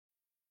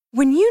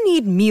When you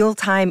need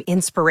mealtime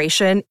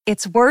inspiration,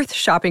 it's worth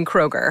shopping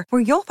Kroger,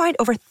 where you'll find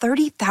over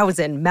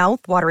 30,000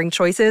 mouth-watering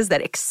choices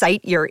that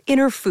excite your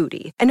inner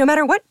foodie. And no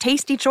matter what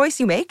tasty choice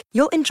you make,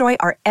 you'll enjoy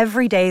our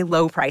everyday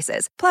low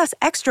prices, plus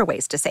extra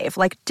ways to save,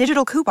 like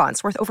digital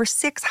coupons worth over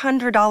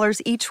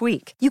 $600 each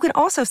week. You can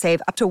also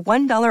save up to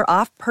 $1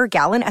 off per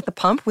gallon at the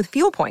pump with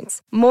fuel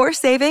points. More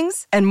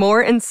savings and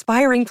more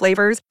inspiring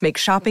flavors make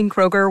shopping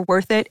Kroger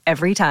worth it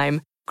every time.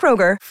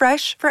 Kroger,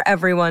 fresh for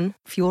everyone.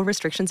 Fuel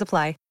restrictions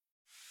apply.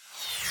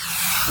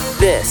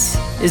 This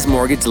is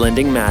Mortgage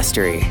Lending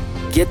Mastery.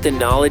 Get the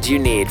knowledge you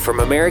need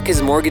from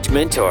America's Mortgage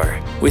Mentor.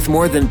 With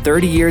more than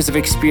 30 years of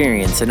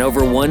experience and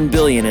over $1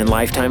 billion in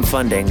lifetime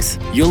fundings,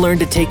 you'll learn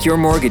to take your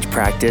mortgage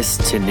practice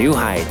to new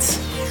heights.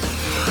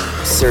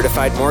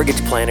 Certified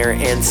mortgage planner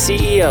and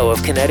CEO of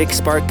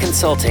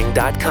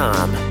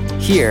KineticSparkConsulting.com.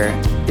 Here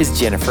is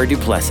Jennifer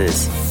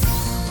Duplessis.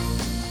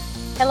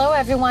 Hello,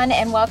 everyone,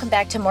 and welcome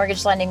back to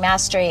Mortgage Lending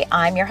Mastery.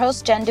 I'm your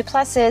host, Jen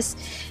Duplessis.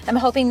 I'm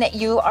hoping that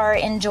you are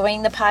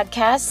enjoying the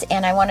podcast,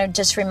 and I want to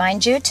just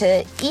remind you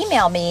to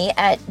email me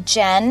at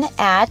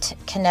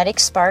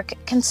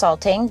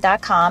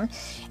jen@KineticSparkConsulting.com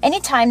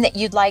anytime that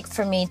you'd like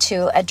for me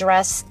to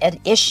address an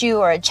issue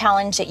or a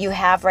challenge that you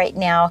have right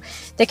now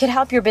that could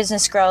help your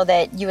business grow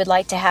that you would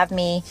like to have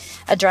me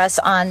address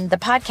on the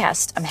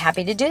podcast. I'm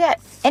happy to do that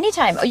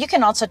anytime. Oh, you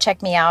can also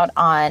check me out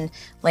on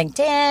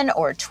LinkedIn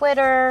or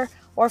Twitter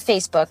or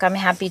Facebook. I'm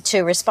happy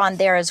to respond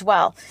there as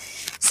well.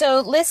 So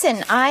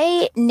listen,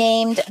 I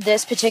named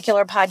this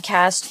particular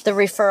podcast The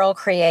Referral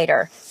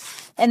Creator.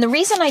 And the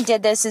reason I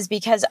did this is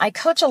because I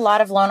coach a lot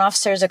of loan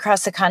officers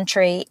across the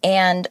country.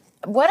 And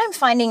what I'm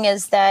finding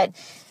is that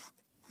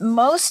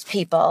most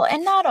people,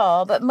 and not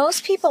all, but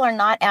most people are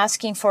not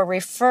asking for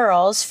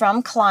referrals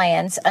from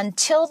clients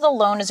until the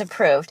loan is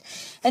approved.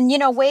 And,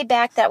 way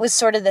back, that was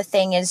sort of the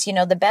thing is,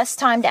 the best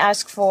time to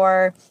ask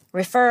for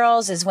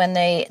referrals is when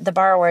the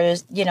borrower,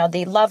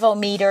 the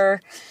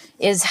level-meter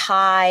is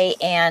high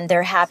and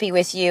they're happy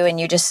with you and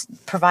you just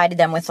provided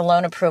them with the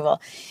loan approval.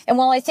 And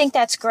while I think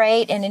that's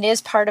great and it is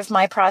part of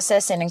my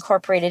process and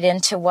incorporated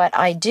into what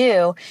I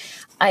do,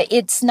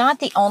 it's not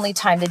the only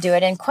time to do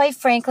it. And quite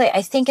frankly,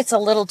 I think it's a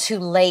little too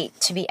late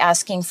to be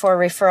asking for a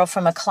referral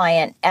from a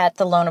client at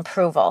the loan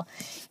approval.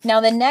 Now,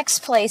 the next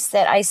place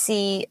that I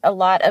see a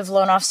lot of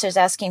loan officers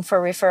asking for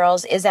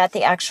referrals is at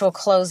the actual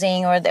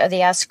closing or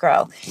the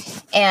escrow.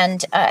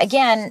 And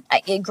again,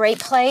 a great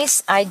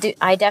place. I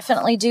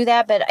definitely do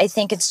that, but I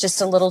think it's just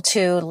a little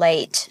too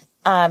late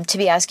to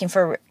be asking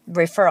for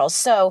referrals.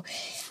 So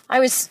I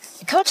was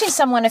coaching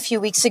someone a few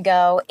weeks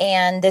ago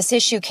and this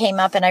issue came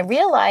up and I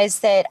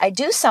realized that I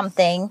do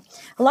something.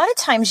 A lot of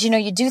times,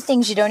 you do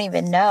things you don't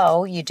even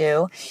know you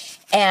do.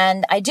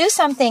 And I do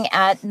something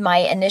at my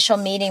initial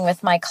meeting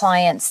with my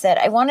clients that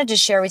I wanted to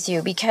share with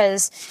you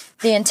because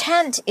the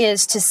intent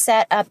is to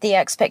set up the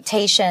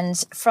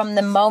expectations from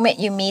the moment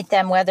you meet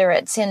them, whether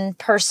it's in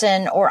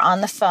person or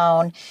on the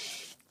phone,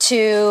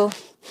 to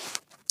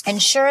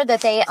ensure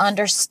that they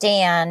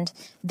understand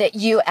that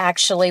you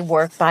actually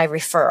work by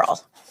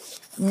referral.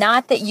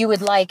 Not that you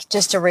would like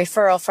just a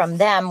referral from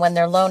them when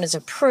their loan is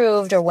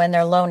approved or when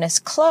their loan is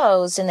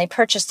closed and they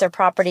purchase their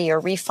property or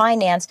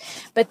refinance,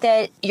 but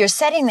that you're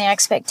setting the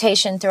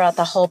expectation throughout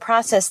the whole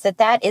process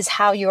that is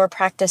how your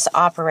practice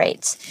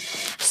operates.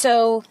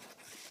 So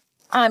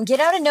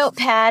get out a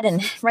notepad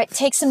and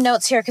take some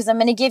notes here because I'm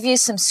going to give you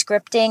some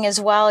scripting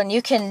as well. And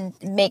you can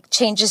make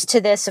changes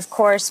to this, of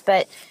course,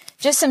 but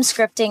just some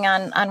scripting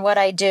on what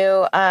I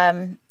do.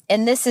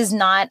 And this is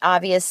not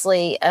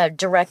obviously a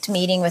direct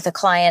meeting with a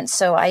client,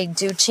 so I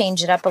do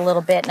change it up a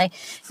little bit. And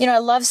I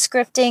love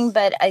scripting,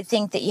 but I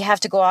think that you have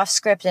to go off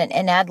script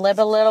and ad lib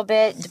a little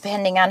bit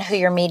depending on who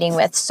you're meeting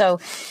with. So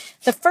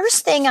the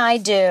first thing I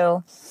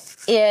do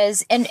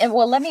is,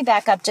 let me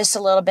back up just a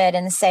little bit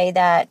and say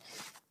that,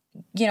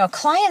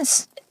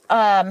 clients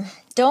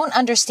don't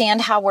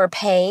understand how we're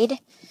paid.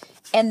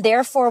 And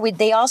therefore,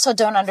 they also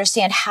don't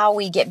understand how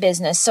we get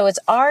business. So it's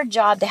our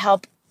job to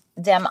help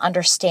them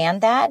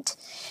understand that.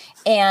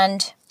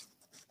 And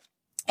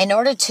in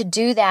order to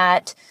do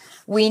that,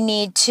 we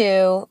need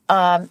to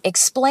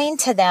explain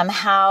to them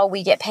how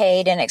we get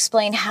paid and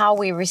explain how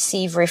we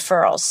receive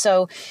referrals.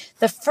 So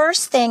the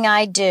first thing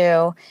I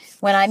do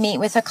when I meet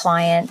with a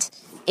client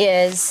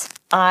is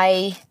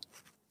I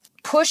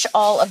push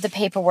all of the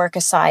paperwork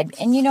aside.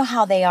 And you know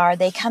how they are.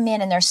 They come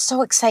in and they're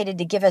so excited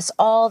to give us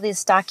all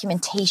this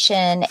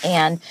documentation.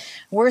 And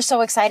we're so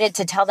excited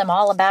to tell them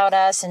all about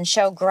us and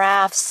show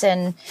graphs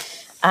and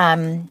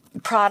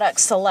product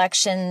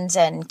selections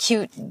and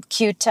cute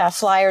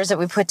flyers that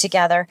we put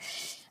together.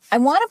 I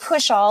want to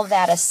push all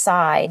that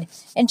aside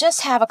and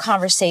just have a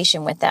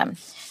conversation with them.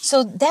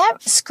 So that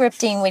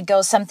scripting would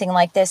go something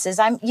like this is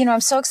I'm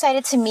so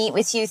excited to meet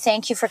with you.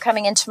 Thank you for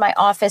coming into my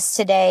office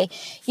today.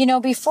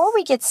 Before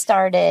we get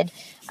started,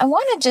 I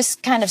want to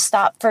just kind of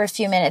stop for a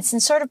few minutes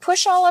and sort of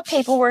push all our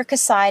paperwork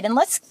aside and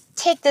let's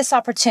take this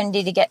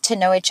opportunity to get to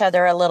know each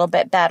other a little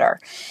bit better.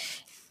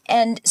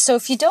 And so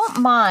if you don't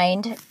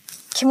mind,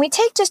 can we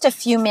take just a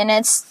few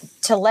minutes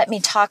to let me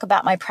talk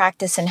about my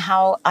practice and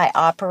how I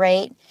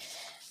operate?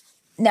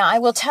 Now, I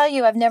will tell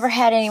you, I've never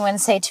had anyone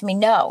say to me,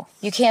 no,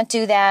 you can't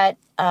do that.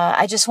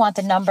 I just want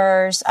the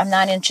numbers. I'm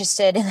not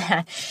interested in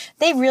that.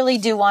 They really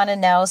do want to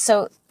know.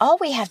 So all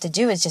we have to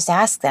do is just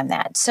ask them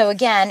that. So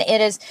again,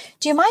 it is,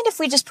 do you mind if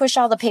we just push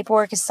all the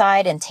paperwork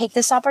aside and take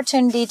this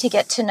opportunity to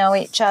get to know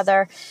each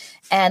other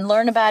and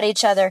learn about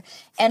each other?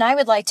 And I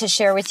would like to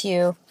share with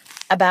you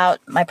about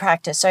my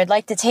practice. So I'd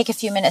like to take a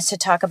few minutes to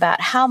talk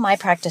about how my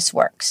practice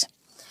works.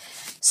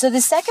 So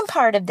the second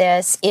part of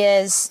this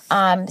is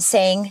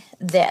saying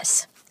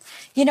this.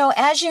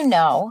 As you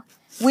know,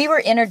 we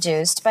were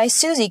introduced by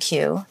Susie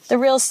Q, the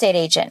real estate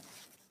agent.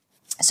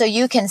 So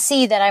you can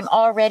see that I'm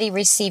already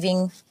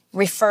receiving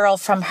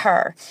referral from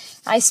her.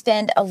 I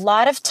spend a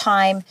lot of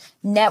time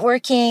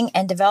networking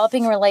and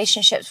developing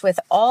relationships with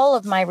all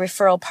of my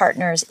referral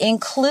partners,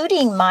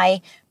 including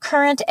my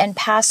current and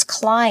past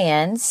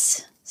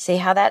clients. See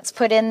how that's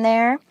put in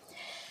there?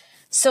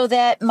 So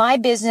that my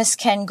business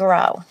can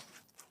grow.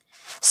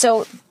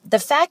 So the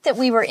fact that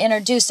we were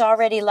introduced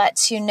already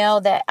lets you know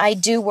that I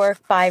do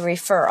work by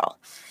referral.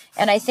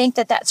 And I think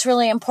that that's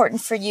really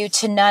important for you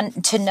to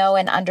know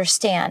and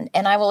understand.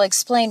 And I will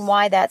explain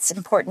why that's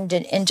important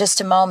in just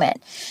a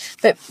moment.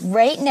 But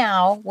right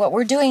now, what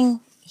we're doing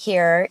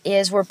here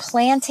is we're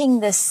planting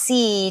the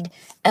seed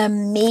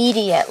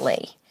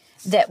immediately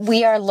that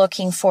we are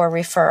looking for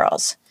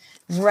referrals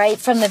right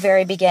from the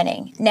very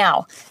beginning.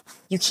 Now,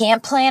 you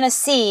can't plant a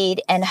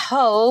seed and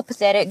hope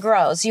that it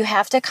grows. You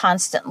have to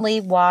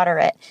constantly water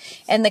it.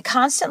 And the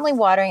constantly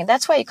watering,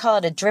 that's why you call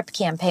it a drip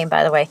campaign,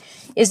 by the way,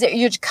 is that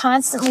you're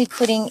constantly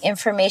putting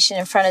information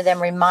in front of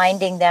them,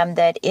 reminding them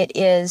that it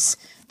is,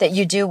 that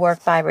you do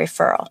work by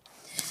referral.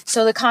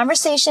 So the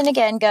conversation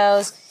again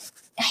goes,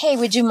 hey,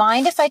 would you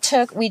mind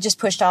if we just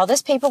pushed all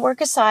this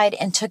paperwork aside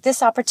and took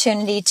this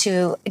opportunity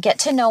to get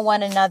to know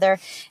one another?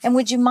 And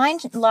would you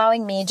mind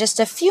allowing me just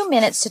a few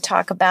minutes to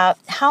talk about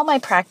how my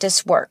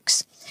practice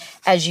works?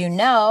 As you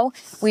know,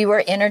 we were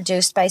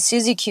introduced by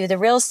Susie Q, the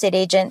real estate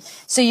agent,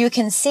 so you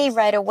can see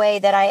right away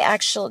that I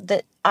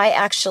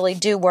actually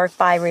do work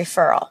by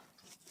referral.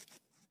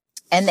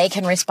 And they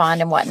can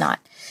respond and whatnot.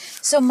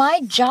 So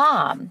my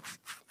job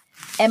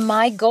and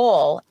my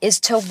goal is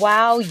to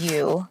wow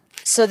you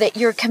so that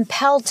you're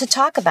compelled to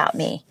talk about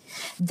me.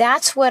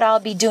 That's what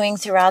I'll be doing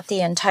throughout the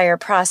entire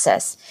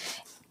process.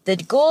 The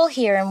goal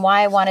here and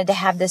why I wanted to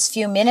have this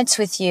few minutes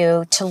with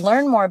you to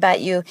learn more about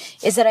you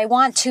is that I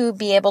want to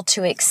be able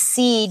to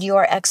exceed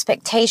your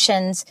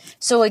expectations.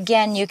 So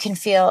again, you can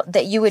feel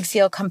that you would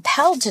feel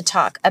compelled to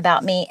talk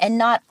about me and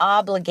not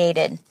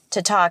obligated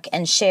to talk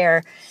and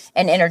share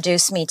and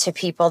introduce me to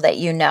people that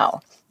you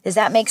know. Does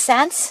that make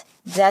sense?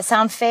 Does that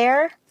sound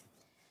fair?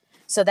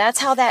 So that's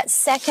how that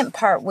second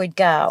part would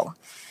go.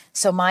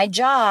 So my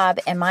job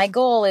and my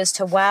goal is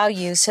to wow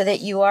you so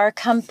that you are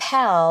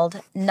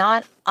compelled,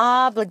 not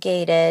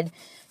obligated,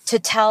 to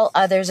tell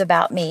others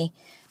about me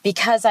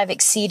because I've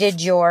exceeded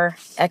your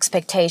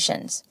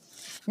expectations.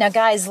 Now,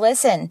 guys,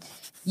 listen,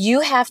 you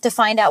have to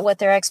find out what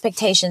their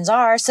expectations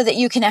are so that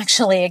you can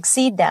actually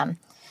exceed them.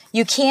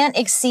 You can't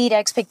exceed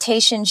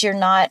expectations you're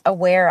not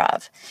aware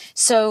of.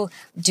 So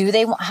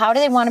how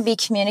do they want to be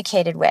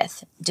communicated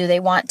with? Do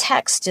they want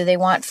text? Do they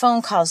want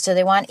phone calls? Do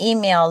they want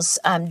emails?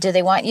 Do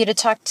they want you to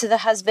talk to the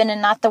husband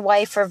and not the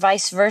wife or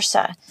vice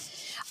versa?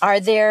 Are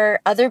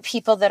there other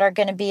people that are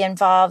going to be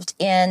involved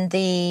in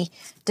the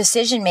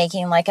decision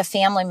making, like a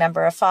family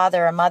member, a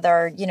father, a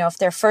mother, if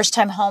they're first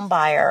time home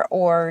buyer,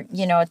 or,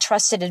 a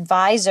trusted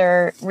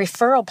advisor,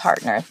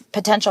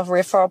 potential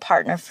referral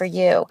partner for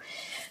you?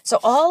 So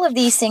all of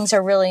these things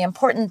are really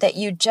important, that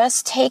you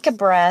just take a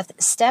breath,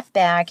 step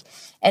back,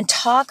 and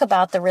talk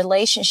about the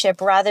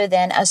relationship rather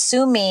than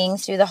assuming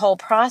through the whole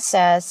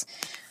process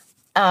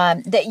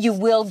that you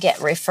will get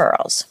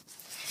referrals.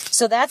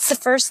 So that's the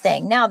first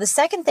thing. Now, the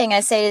second thing I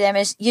say to them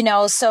is,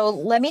 so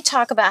let me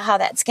talk about how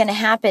that's going to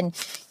happen.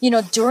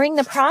 During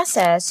the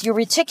process, your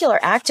reticular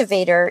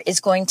activator is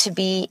going to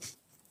be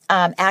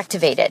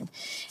activated.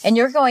 And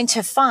you're going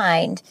to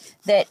find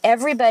that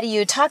everybody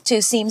you talk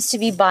to seems to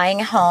be buying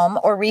a home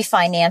or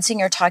refinancing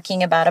or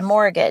talking about a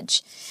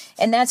mortgage.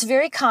 And that's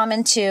very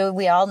common too.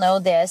 We all know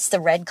this, the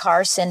red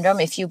car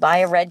syndrome. If you buy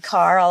a red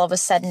car, all of a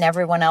sudden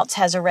everyone else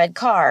has a red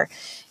car.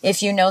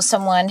 If you know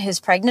someone who's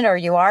pregnant or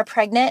you are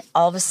pregnant,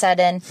 all of a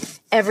sudden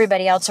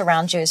everybody else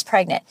around you is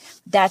pregnant.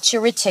 That's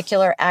your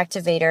reticular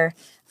activator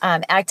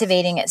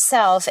activating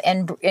itself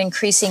and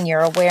increasing your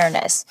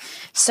awareness.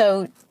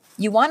 So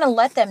you want to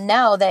let them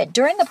know that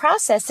during the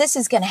process, this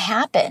is going to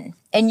happen.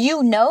 And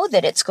you know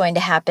that it's going to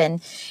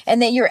happen,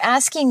 and that you're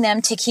asking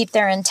them to keep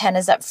their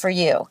antennas up for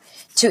you,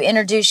 to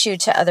introduce you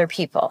to other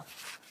people.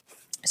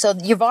 So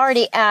you've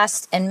already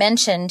asked and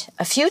mentioned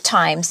a few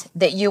times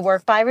that you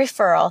work by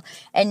referral,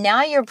 and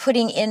now you're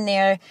putting in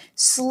there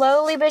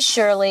slowly but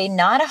surely,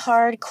 not a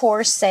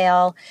hardcore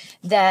sale,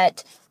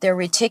 that their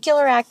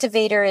reticular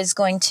activator is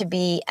going to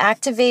be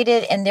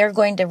activated and they're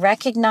going to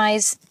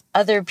recognize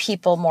other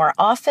people more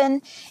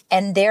often,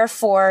 and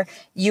therefore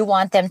you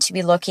want them to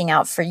be looking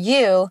out for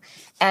you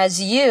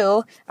as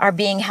you are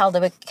being held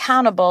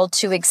accountable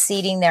to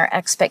exceeding their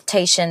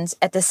expectations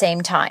at the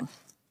same time.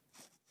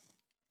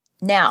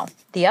 Now,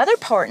 the other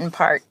important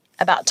part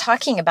about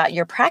talking about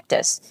your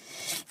practice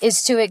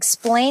is to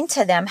explain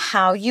to them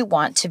how you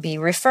want to be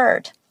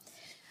referred.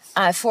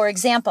 For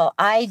example,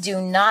 I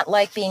do not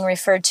like being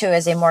referred to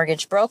as a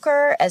mortgage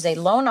broker, as a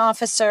loan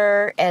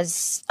officer,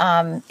 as,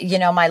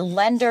 my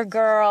lender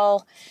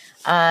girl,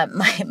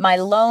 my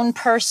loan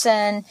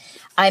person.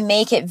 I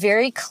make it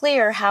very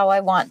clear how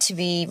I want to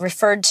be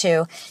referred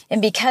to.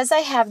 And because I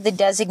have the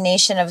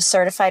designation of a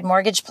certified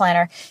mortgage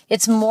planner,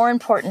 it's more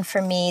important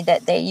for me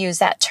that they use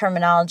that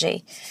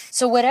terminology.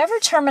 So whatever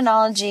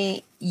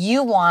terminology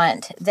you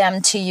want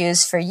them to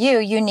use for you,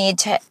 you need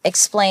to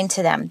explain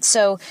to them.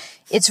 So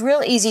it's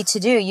real easy to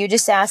do. You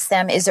just ask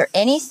them, is there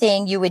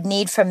anything you would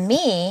need from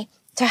me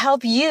to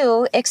help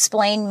you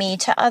explain me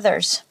to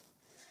others?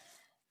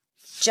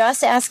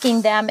 Just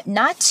asking them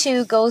not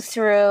to go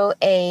through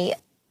a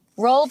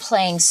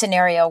role-playing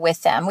scenario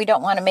with them. We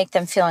don't want to make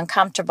them feel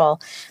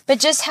uncomfortable, but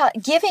just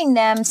giving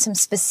them some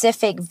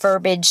specific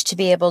verbiage to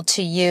be able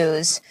to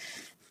use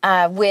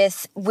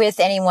with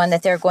anyone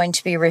that they're going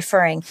to be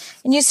referring.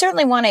 And you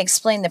certainly want to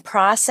explain the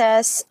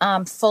process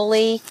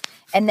fully,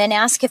 and then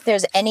ask if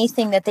there's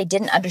anything that they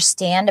didn't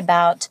understand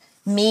about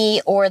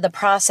me or the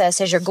process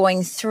as you're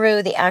going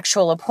through the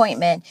actual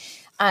appointment,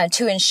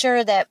 to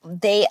ensure that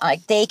they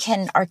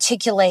can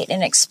articulate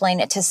and explain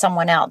it to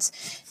someone else.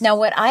 Now,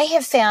 what I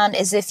have found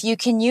is if you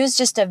can use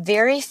just a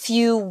very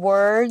few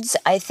words,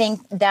 I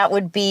think that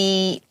would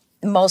be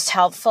most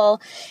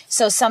helpful.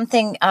 So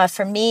something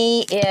for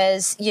me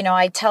is,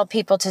 I tell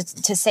people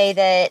to say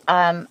that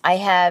I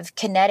have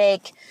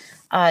kinetic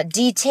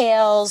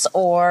details,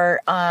 or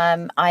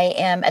I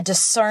am a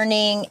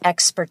discerning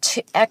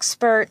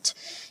expert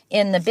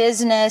in the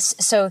business.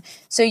 So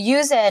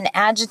use an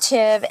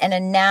adjective and a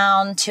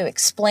noun to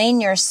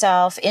explain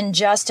yourself in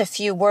just a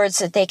few words,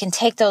 so that they can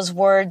take those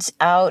words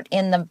out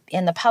in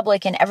the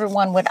public and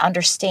everyone would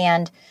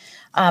understand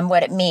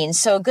what it means.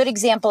 So a good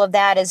example of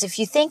that is if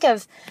you think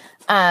of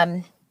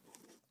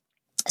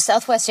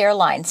Southwest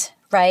Airlines,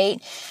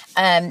 right?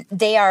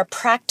 They are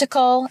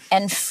practical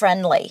and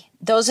friendly.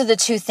 Those are the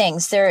two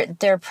things.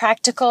 They're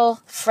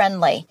practical,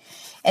 friendly,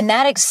 and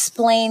that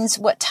explains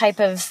what type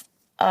of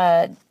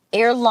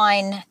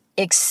airline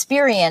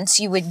experience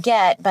you would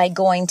get by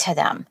going to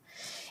them.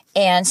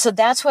 And so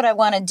that's what I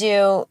want to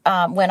do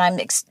when I'm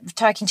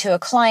talking to a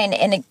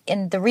client.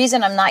 And the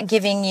reason I'm not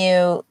giving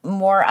you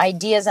more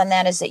ideas on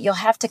that is that you'll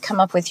have to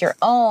come up with your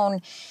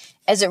own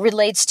as it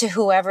relates to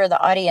whoever the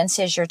audience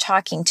is you're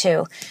talking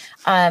to.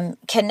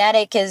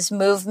 Kinetic is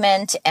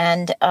movement,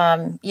 and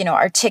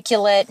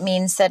articulate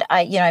means that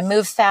I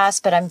move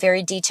fast, but I'm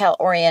very detail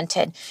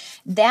oriented.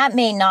 That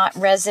may not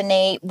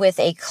resonate with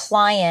a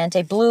client,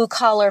 a blue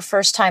collar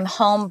first time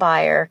home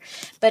buyer,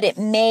 but it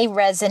may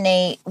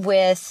resonate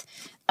with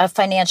a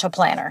financial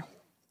planner.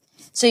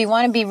 So you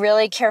want to be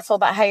really careful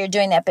about how you're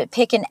doing that, but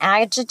pick an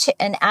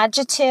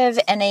adjective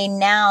and a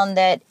noun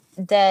that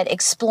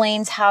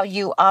explains how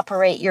you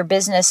operate your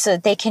business, so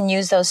that they can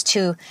use those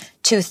two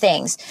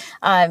things.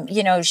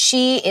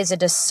 She is a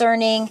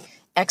discerning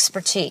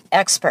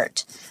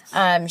expert.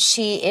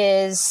 She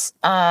is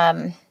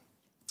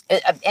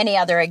any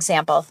other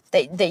example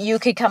that you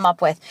could come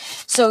up with.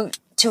 So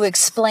to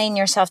explain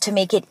yourself, to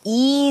make it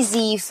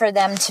easy for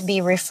them to be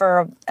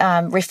refer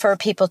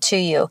people to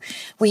you.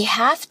 We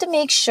have to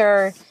make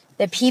sure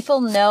that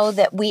people know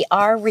that we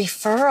are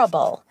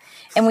referable.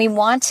 And we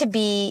want to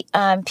be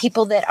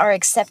people that are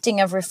accepting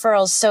of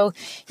referrals. So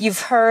you've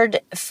heard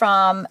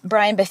from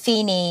Brian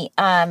Buffini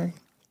and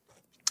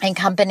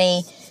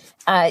company.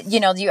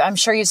 I'm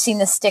sure you've seen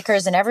the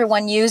stickers and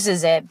everyone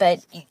uses it,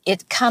 but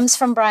it comes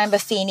from Brian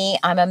Buffini.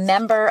 I'm a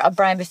member of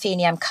Brian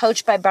Buffini. I'm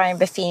coached by Brian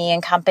Buffini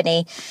and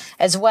company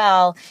as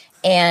well.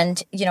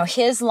 And,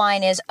 his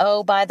line is,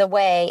 oh, by the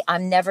way,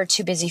 I'm never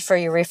too busy for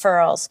your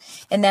referrals.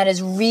 And that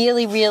is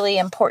really, really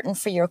important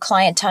for your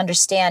client to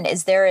understand,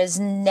 is there is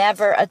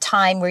never a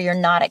time where you're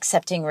not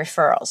accepting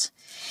referrals.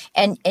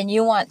 And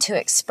you want to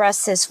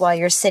express this while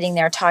you're sitting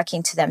there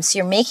talking to them. So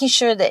you're making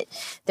sure that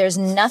there's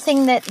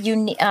nothing that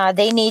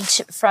they need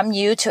from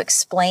you to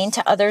explain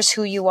to others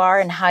who you are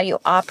and how you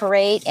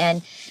operate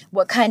and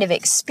what kind of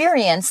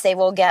experience they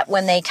will get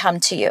when they come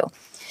to you.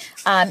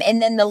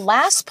 And then the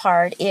last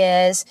part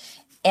is,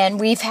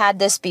 and we've had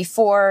this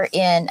before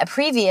in a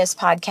previous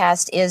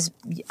podcast, is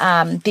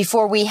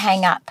before we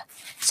hang up.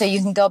 So you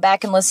can go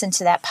back and listen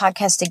to that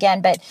podcast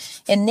again. But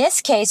in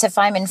this case, if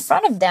I'm in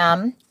front of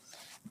them,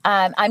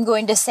 I'm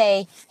going to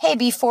say, hey,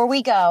 before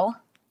we go,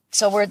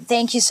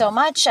 thank you so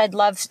much.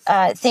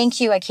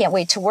 Thank you. I can't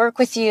wait to work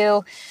with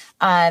you.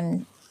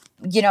 I'm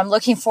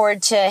looking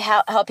forward to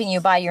helping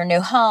you buy your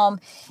new home.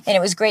 And it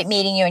was great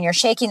meeting you, and you're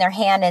shaking their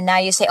hand. And now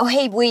you say, oh,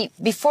 hey,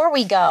 before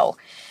we go,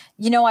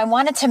 I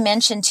wanted to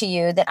mention to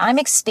you that I'm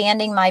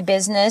expanding my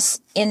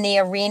business in the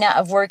arena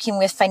of working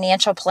with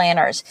financial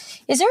planners.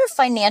 Is there a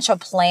financial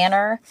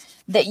planner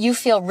that you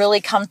feel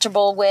really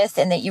comfortable with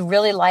and that you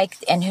really like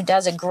and who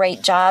does a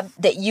great job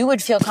that you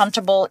would feel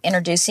comfortable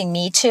introducing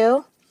me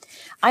to?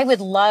 I would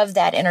love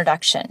that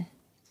introduction.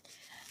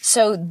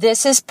 So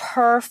this is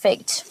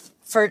perfect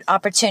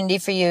opportunity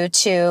for you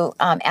to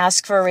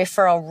ask for a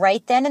referral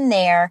right then and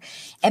there.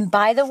 And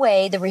by the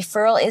way, the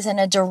referral isn't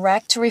a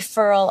direct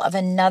referral of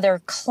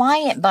another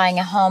client buying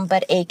a home,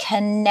 but a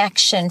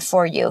connection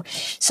for you.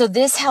 So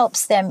this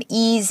helps them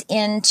ease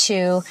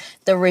into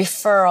the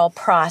referral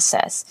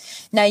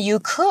process. Now you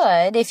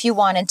could, if you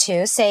wanted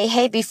to, say,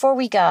 hey, before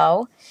we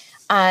go,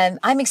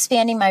 I'm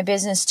expanding my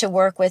business to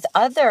work with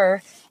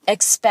other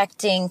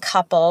expecting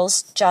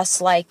couples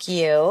just like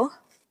you.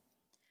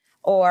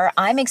 Or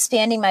I'm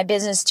expanding my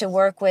business to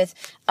work with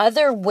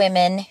other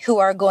women who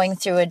are going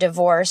through a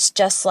divorce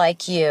just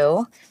like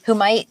you, who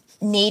might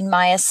need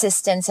my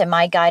assistance and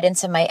my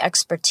guidance and my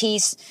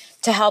expertise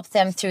to help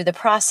them through the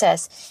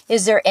process.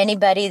 Is there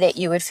anybody that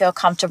you would feel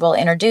comfortable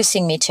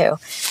introducing me to?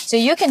 So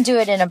you can do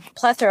it in a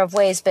plethora of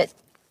ways, but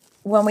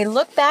when we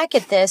look back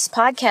at this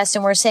podcast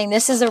and we're saying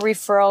this is a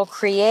referral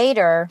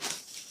creator,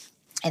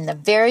 in the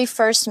very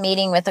first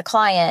meeting with a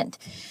client,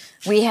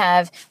 we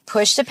have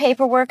pushed the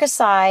paperwork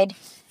aside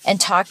and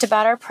talked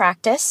about our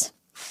practice,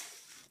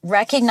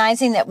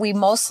 recognizing that we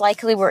most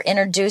likely were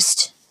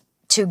introduced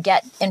to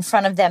get in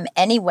front of them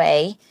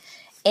anyway,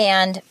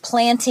 and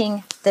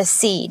planting the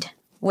seed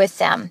with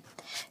them.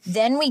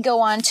 Then we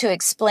go on to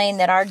explain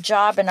that our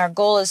job and our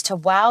goal is to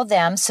wow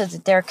them so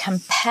that they're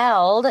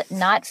compelled,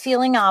 not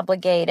feeling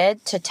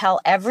obligated, to tell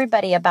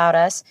everybody about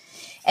us.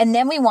 And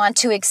then we want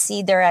to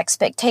exceed their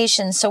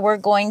expectations. So we're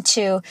going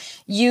to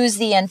use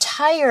the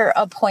entire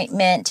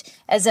appointment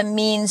as a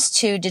means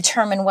to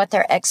determine what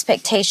their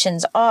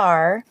expectations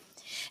are.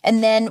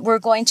 And then we're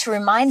going to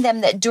remind them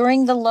that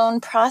during the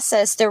loan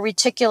process, their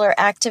reticular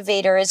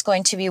activator is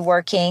going to be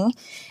working,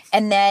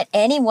 and that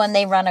anyone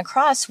they run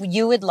across,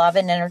 you would love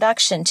an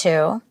introduction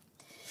to.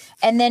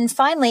 And then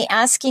finally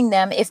asking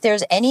them if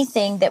there's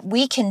anything that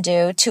we can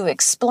do to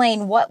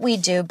explain what we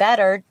do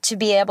better to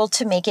be able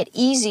to make it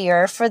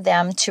easier for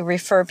them to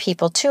refer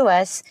people to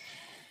us.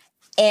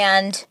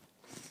 And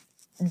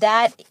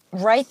that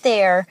right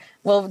there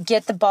will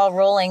get the ball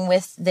rolling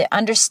with the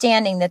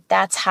understanding that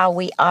that's how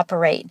we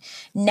operate.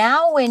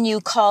 Now, when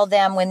you call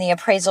them, when the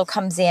appraisal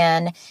comes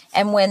in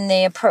and when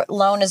the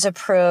loan is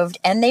approved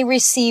and they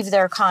receive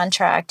their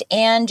contract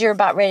and you're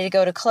about ready to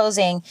go to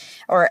closing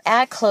or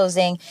at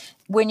closing,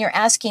 when you're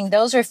asking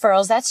those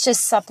referrals, that's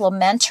just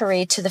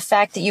supplementary to the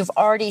fact that you've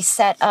already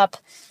set up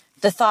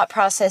the thought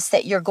process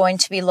that you're going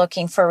to be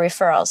looking for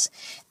referrals.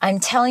 I'm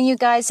telling you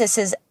guys, this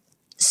is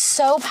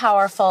so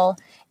powerful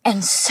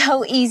and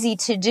so easy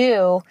to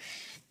do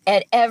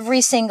at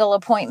every single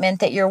appointment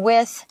that you're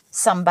with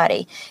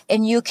somebody.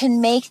 And you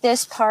can make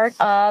this part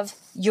of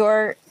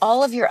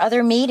all of your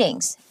other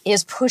meetings,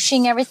 is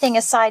pushing everything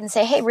aside and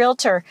say, hey,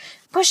 realtor,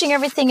 pushing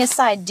everything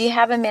aside. Do you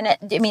have a minute?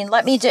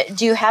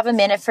 Do you have a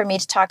minute for me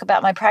to talk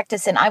about my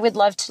practice? And I would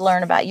love to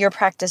learn about your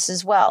practice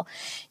as well.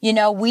 You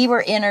know, we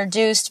were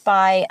introduced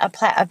by a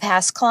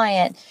past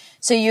client,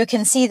 so you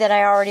can see that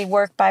I already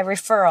work by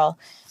referral,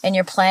 and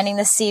you're planting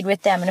the seed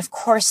with them. And of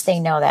course they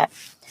know that.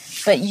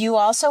 But you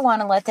also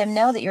want to let them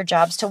know that your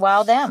job's to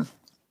wow them.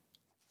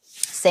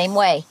 Same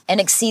way, and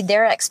exceed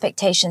their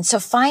expectations. So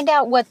find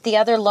out what the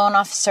other loan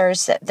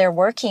officers that they're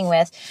working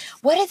with,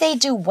 what do they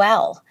do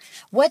well?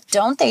 What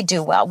don't they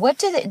do well?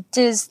 What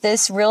does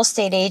this real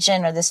estate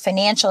agent or this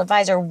financial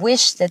advisor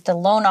wish that the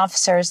loan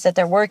officers that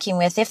they're working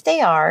with, if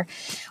they are,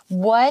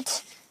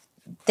 what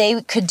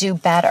they could do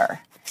better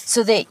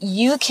so that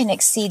you can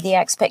exceed the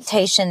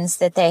expectations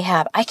that they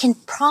have? I can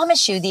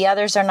promise you the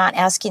others are not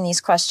asking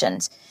these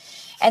questions.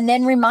 And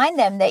then remind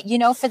them that, you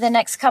know, for the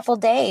next couple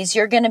days,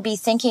 you're going to be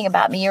thinking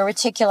about me. Your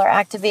reticular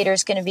activator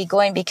is going to be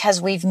going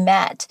because we've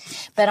met.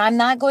 But I'm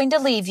not going to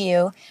leave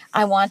you.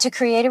 I want to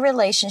create a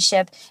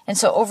relationship. And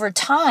so over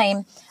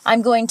time,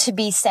 I'm going to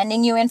be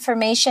sending you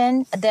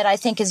information that I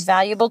think is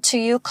valuable to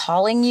you,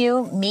 calling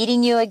you,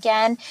 meeting you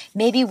again.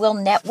 Maybe we'll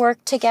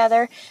network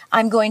together.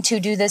 I'm going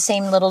to do the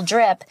same little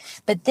drip,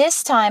 but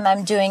this time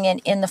I'm doing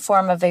it in the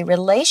form of a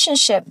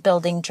relationship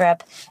building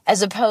drip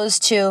as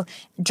opposed to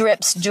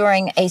drips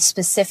during a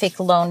specific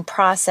loan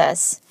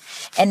process.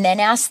 And then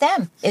ask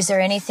them, is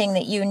there anything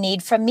that you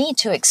need from me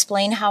to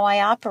explain how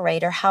I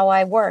operate or how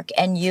I work?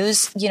 And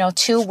use,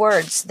 2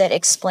 words that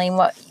explain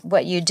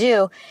what you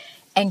do.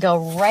 And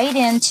go right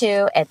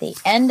into, at the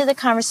end of the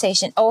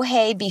conversation, oh,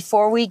 hey,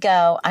 before we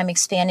go, I'm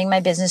expanding my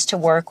business to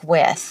work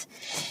with.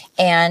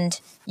 And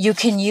you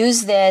can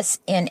use this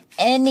in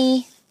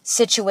any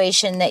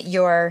situation that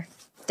you're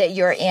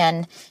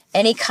in,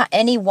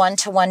 any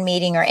one-to-one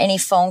meeting or any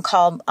phone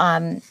call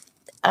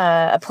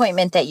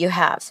appointment that you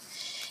have.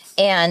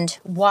 And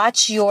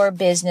watch your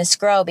business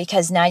grow,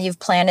 because now you've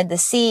planted the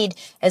seed.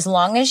 As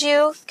long as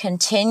you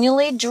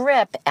continually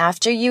drip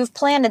after you've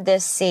planted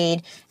this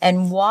seed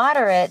and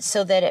water it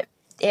so that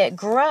it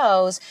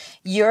grows,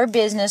 your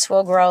business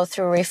will grow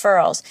through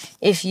referrals.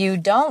 If you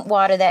don't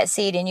water that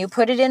seed and you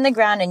put it in the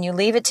ground and you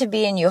leave it to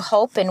be and you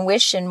hope and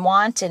wish and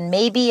want and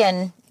maybe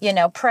and,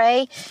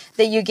 pray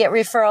that you get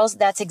referrals,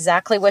 that's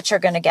exactly what you're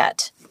going to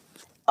get.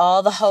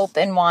 All the hope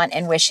and want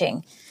and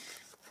wishing.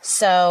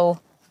 So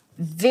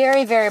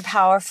very, very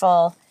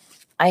powerful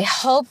I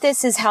hope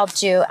this has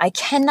helped you. I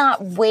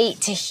cannot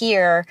wait to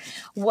hear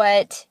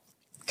what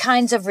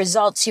kinds of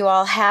results you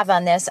all have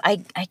on this. I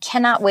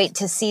cannot wait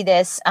to see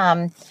this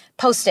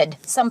posted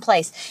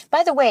someplace.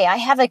 By the way, I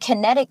have a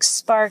Kinetic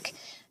Spark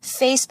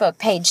Facebook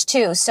page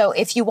too. So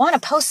if you want to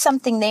post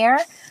something there,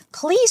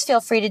 please feel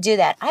free to do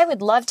that. I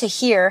would love to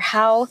hear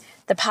how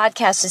the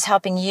podcast is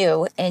helping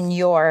you in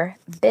your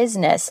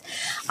business.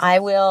 I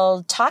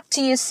will talk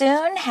to you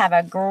soon. Have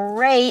a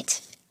great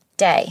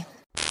day.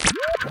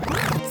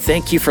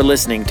 Thank you for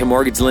listening to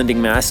Mortgage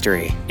Lending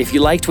Mastery. If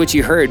you liked what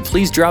you heard,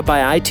 please drop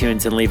by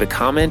iTunes and leave a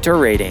comment or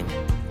rating.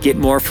 Get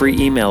more free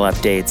email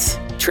updates,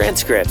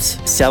 transcripts,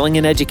 selling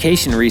and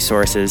education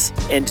resources,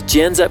 and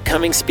Jen's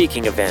upcoming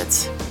speaking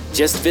events.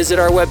 Just visit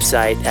our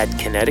website at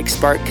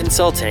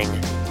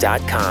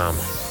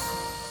kineticsparkconsulting.com.